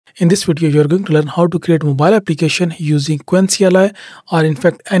In this video, you're going to learn how to create a mobile application using Qwen CLI or in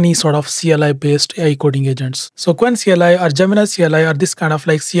fact any sort of CLI based AI coding agents. So Qwen CLI or Gemini CLI or this kind of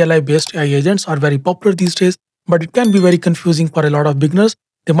like CLI based AI agents are very popular these days, but it can be very confusing for a lot of beginners.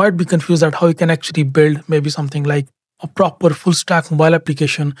 They might be confused at how you can actually build maybe something like a proper full stack mobile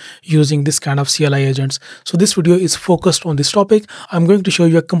application using this kind of CLI agents. So this video is focused on this topic. I'm going to show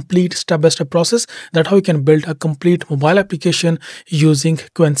you a complete step-by-step process that how you can build a complete mobile application using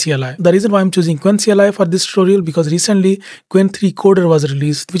Qwen CLI. The reason why I'm choosing Qwen CLI for this tutorial because recently Qwen 3 Coder was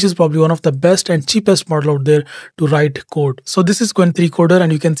released, which is probably one of the best and cheapest model out there to write code. So this is Qwen 3 Coder,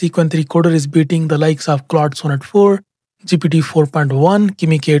 and you can see Qwen 3 Coder is beating the likes of Claude Sonnet 4, GPT 4.1,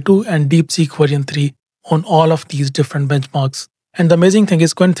 Kimi K2 and DeepSeek version 3 on all of these different benchmarks. And the amazing thing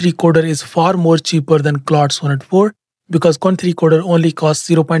is Qwen 3 Coder is far more cheaper than Claude Sonnet 4 because Qwen 3 Coder only costs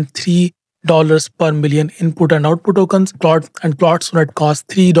 $0.3 per million input and output tokens. Claude Sonnet costs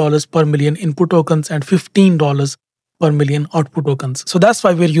 $3 per million input tokens and $15 per million output tokens. So that's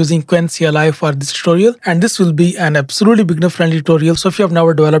why we're using Qwen CLI for this tutorial, and this will be an absolutely beginner friendly tutorial. So if you have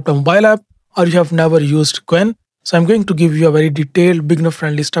never developed a mobile app or you have never used Qwen, so I'm going to give you a very detailed beginner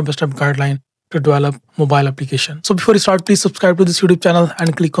friendly step-by-step guideline to develop mobile application. So before you start, please subscribe to this YouTube channel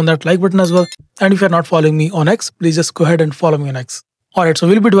and click on that like button as well. And if you're not following me on X, please just go ahead and follow me on X. Alright, so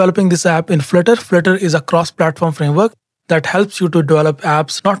we'll be developing this app in Flutter. Flutter is a cross-platform framework that helps you to develop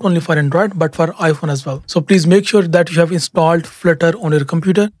apps not only for Android but for iPhone as well. So please make sure that you have installed Flutter on your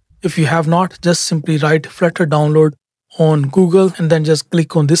computer. If you have not, just simply write Flutter download on Google and then just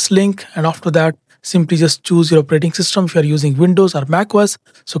click on this link, and after that simply just choose your operating system if you are using Windows or macOS.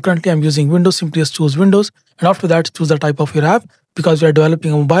 So currently I'm using Windows, simply just choose Windows, and after that choose the type of your app because we are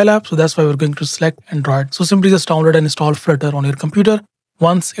developing a mobile app, so that's why we're going to select Android. So simply just download and install Flutter on your computer.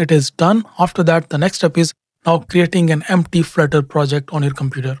 Once it is done, after that the next step is now creating an empty Flutter project on your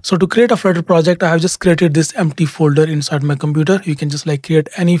computer. So to create a Flutter project, I have just created this empty folder inside my computer. You can just like create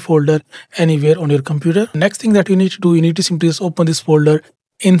any folder anywhere on your computer. Next thing that you need to do, you need to simply just open this folder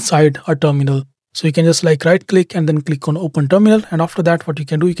inside a terminal. So you can just like right click and then click on open terminal, and after that what you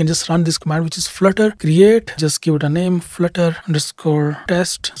can do, you can just run this command which is flutter create, just give it a name flutter underscore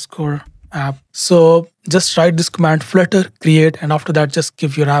test underscore app. So just write this command flutter create, and after that just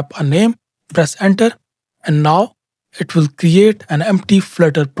give your app a name, press enter, and now it will create an empty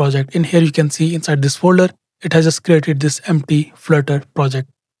Flutter project. In here you can see inside this folder it has just created this empty Flutter project.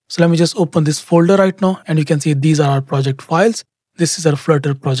 So let me just open this folder right now, and you can see these are our project files. This is our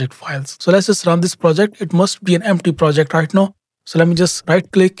Flutter project files. So let's just run this project. It must be an empty project right now. So let me just right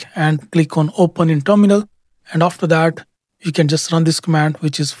click and click on open in terminal, and after that you can just run this command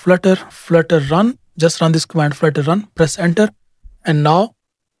which is flutter run. Just run this command flutter run, press enter, and now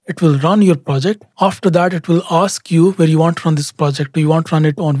it will run your project. After that it will ask you where you want to run this project. Do you want to run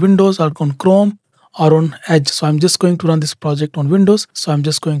it on Windows or on Chrome or on Edge? So I'm just going to run this project on Windows. So I'm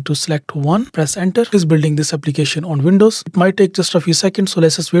just going to select one, press enter. It is building this application on Windows. It might take just a few seconds, so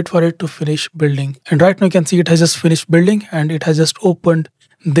let's just wait for it to finish building. And right now you can see it has just finished building and it has just opened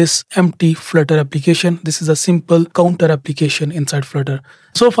this empty Flutter application. This is a simple counter application inside Flutter.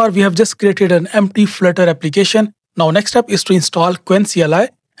 So far we have just created an empty Flutter application. Now next step is to install Qwen CLI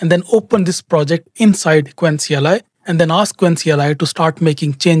and then open this project inside Qwen CLI and then ask Qwen CLI to start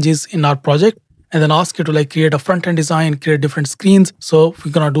making changes in our project, and then ask it to like create a front-end design, create different screens. So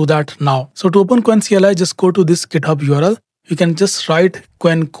we're gonna do that now. So to open Qwen CLI, just go to this GitHub URL. You can just write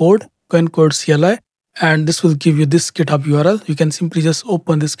Qwen Code CLI, and this will give you this GitHub URL. You can simply just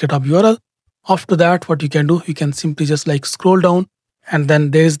open this GitHub URL. After that, what you can do, you can simply just like scroll down, and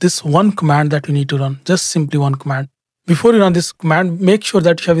then there's this one command that you need to run, just simply one command. Before you run this command, make sure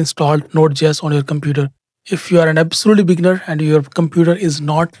that you have installed Node.js on your computer. If you are an absolutely beginner and your computer is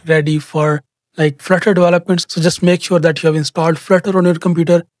not ready for like Flutter development, so just make sure that you have installed Flutter on your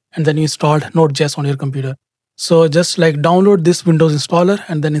computer and then you installed Node.js on your computer. So just like download this Windows installer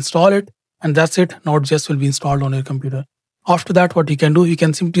and then install it, and that's it. Node.js will be installed on your computer. After that, what you can do, you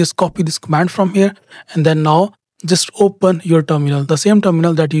can simply just copy this command from here, and then now just open your terminal, the same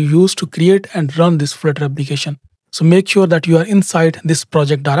terminal that you used to create and run this Flutter application. So make sure that you are inside this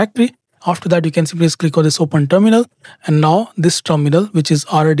project directory. After that, you can simply just click on this open terminal, and now this terminal which is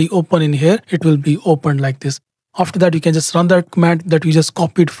already open in here, it will be opened like this. After that, you can just run that command that you just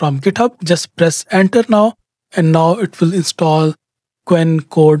copied from GitHub. Just press enter now, and now it will install Qwen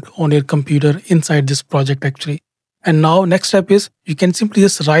code on your computer inside this project actually. And now next step is you can simply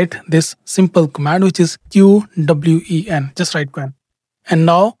just write this simple command which is Qwen. Just write Qwen. And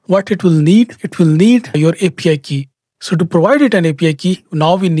now what it will need your API key. So to provide it an API key,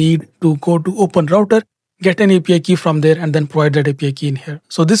 now we need to go to open router, get an API key from there and then provide that API key in here.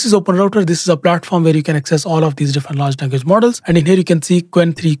 So this is Open Router. This is a platform where you can access all of these different large language models. And in here you can see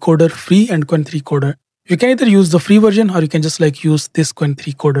Qwen 3 Coder free and Qwen 3 Coder. You can either use the free version or you can just like use this Qwen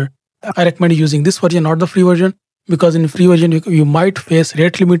 3 Coder. I recommend using this version, not the free version, because in the free version you might face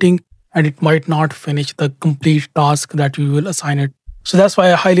rate limiting and it might not finish the complete task that you will assign it. So that's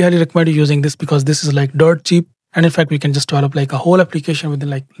why I highly recommend you using this, because this is like dirt cheap. And in fact, we can just develop like a whole application within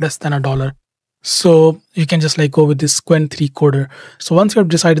like less than $1. So you can just like go with this Qwen 3 Coder. So once you have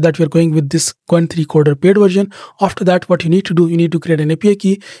decided that you're going with this Qwen 3 Coder paid version, after that, what you need to do, you need to create an API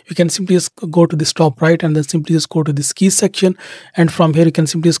key. You can simply just go to this top right and then simply just go to this keys section. And from here, you can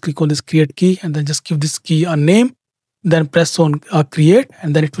simply just click on this create key and then just give this key a name. Then press on create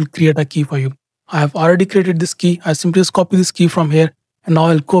and then it will create a key for you. I have already created this key. I simply just copy this key from here and now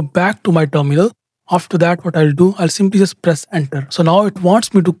I'll go back to my terminal. After that, what I'll do, I'll simply just press enter. So now it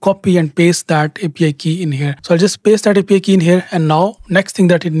wants me to copy and paste that API key in here. So I'll just paste that API key in here. And now next thing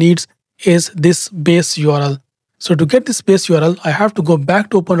that it needs is this base URL. So to get this base URL, I have to go back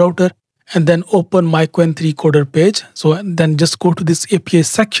to Open Router and then open my Qwen 3 Coder page. So then just go to this API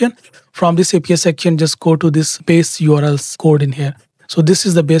section. From this API section, just go to this base URLs code in here. So this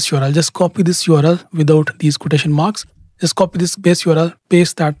is the base URL. Just copy this URL without these quotation marks. Just copy this base URL,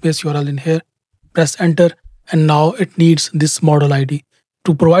 paste that base URL in here, press enter, and now it needs this model ID.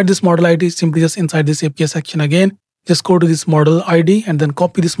 To provide this model ID, simply just inside this API section again, just go to this model ID and then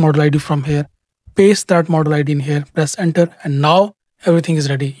copy this model ID from here, paste that model ID in here, press enter, and now everything is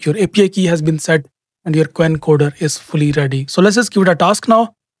ready. Your API key has been set and your Qwen coder is fully ready. So let's just give it a task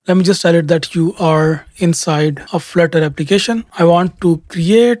now. Let me just tell it that you are inside a Flutter application. I want to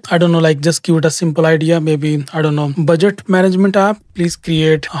create, I don't know, like just give it a simple idea. Maybe, I don't know, budget management app. Please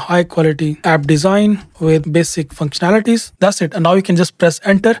create a high quality app design with basic functionalities. That's it. And now you can just press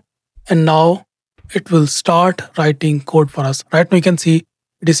enter. And now it will start writing code for us. Right now you can see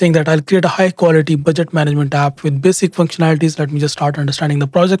it is saying that I'll create a high quality budget management app with basic functionalities. Let me just start understanding the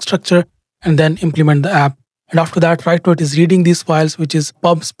project structure and then implement the app. And after that, right now it is reading these files, which is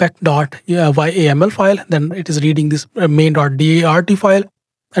pubspec.yaml file. Then it is reading this main.dart file.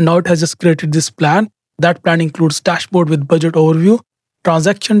 And now it has just created this plan. That plan includes dashboard with budget overview,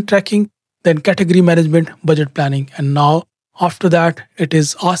 transaction tracking, then category management, budget planning. And now after that, it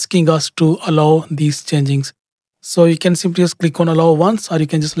is asking us to allow these changings. So you can simply just click on allow once, or you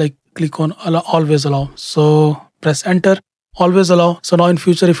can just like click on always allow. So press enter. Always allow. So now in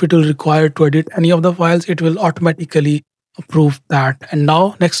future, if it will require to edit any of the files, it will automatically approve that. And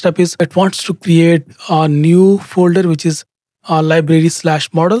now next step is it wants to create a new folder, which is a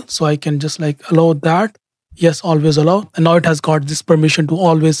library/model. So I can just like allow that. Yes, always allow. And now it has got this permission to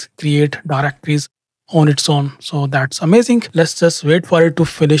always create directories on its own. So that's amazing. Let's just wait for it to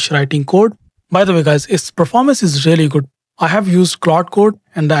finish writing code. By the way, guys, its performance is really good. I have used Claude Code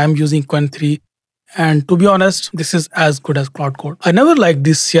and I am using Qwen 3. And to be honest, this is as good as Claude Code. I never liked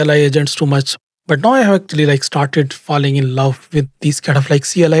these CLI agents too much, but now I have actually like started falling in love with these kind of like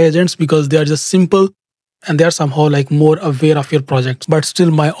CLI agents because they are just simple and they are somehow like more aware of your project. But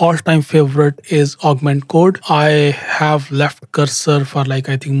still my all-time favorite is Augment Code. I have left Cursor for like,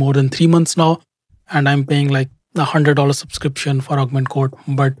 I think more than 3 months now, and I'm paying like $100 subscription for Augment Code.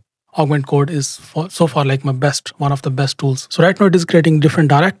 But Augment Code is so far like one of the best tools. So right now it is creating different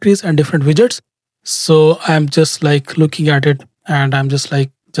directories and different widgets. So I'm just like looking at it and I'm just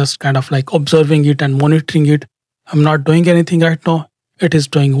kind of like observing it and monitoring it. I'm not doing anything right now. It is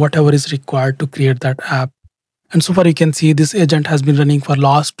doing whatever is required to create that app. And so far you can see this agent has been running for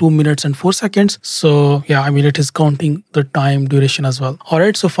last 2 minutes and 4 seconds. So yeah, I mean, it is counting the time duration as well. All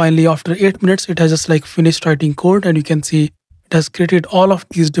right. So finally, after 8 minutes, it has just like finished writing code, and you can see it has created all of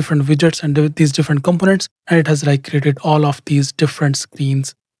these different widgets and these different components, and it has like created all of these different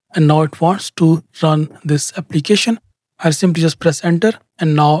screens. And now it wants to run this application. I'll simply just press enter,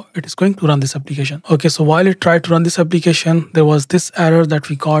 and now it is going to run this application. Okay, so while it tried to run this application, there was this error that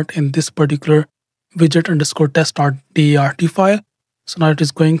we got in this particular widget_test.dart file. So now it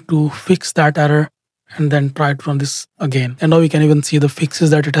is going to fix that error and then try to run this again. And now we can even see the fixes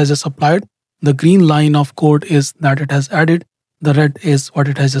that it has just applied. The green line of code is that it has added. The red is what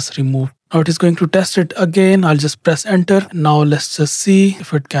it has just removed. Now it is going to test it again. I'll just press enter. Now let's just see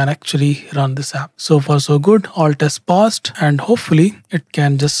if it can actually run this app. So far so good. All tests passed, and hopefully it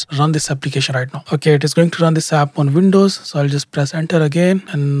can just run this application right now. Okay, it is going to run this app on Windows. So I'll just press enter again,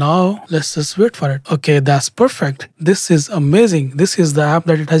 and now let's just wait for it. Okay, that's perfect. This is amazing. This is the app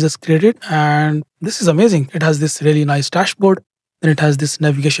that it has just created, and this is amazing. It has this really nice dashboard. Then it has this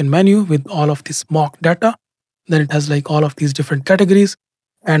navigation menu with all of this mock data. Then it has like all of these different categories.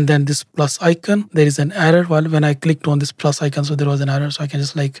 and then this plus icon, there is an error when I clicked on this plus icon, so there was an error. So I can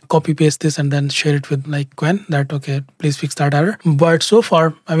just like copy paste this and then share it with like Qwen, that okay, please fix that error. But so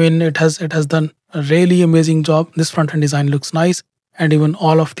far, I mean, it has done a really amazing job. This front end design looks nice, and even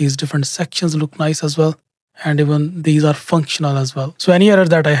all of these different sections look nice as well, and even these are functional as well. So any error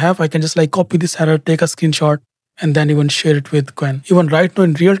that I have, I can just like copy this error, take a screenshot, and then even share it with Qwen. Even right now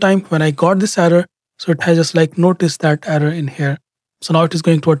in real time, when I got this error, so it has just like noticed that error in here. So now it is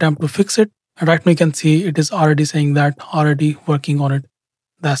going to attempt to fix it. And right now you can see it is already saying that already working on it.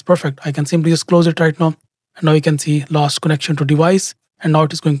 That's perfect. I can simply just close it right now. And now you can see lost connection to device. And now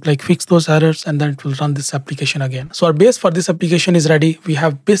it is going to like fix those errors, and then it will run this application again. So our base for this application is ready. We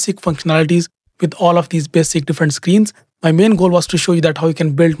have basic functionalities with all of these basic different screens. My main goal was to show you that how you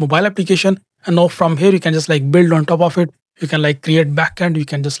can build mobile application. And now from here, you can just like build on top of it. You can like create backend. You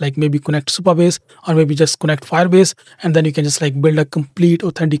can just like maybe connect Supabase or maybe just connect Firebase. And then you can just like build a complete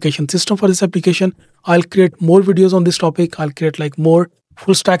authentication system for this application. I'll create more videos on this topic. I'll create like more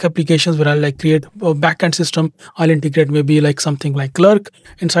full stack applications where I'll like create a backend system. I'll integrate maybe like something like Clerk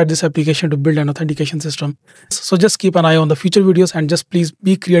inside this application to build an authentication system. So just keep an eye on the future videos, and just please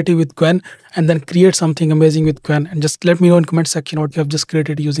be creative with Qwen and then create something amazing with Qwen, and just let me know in comment section what you have just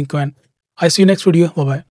created using Qwen. I see you next video. Bye bye.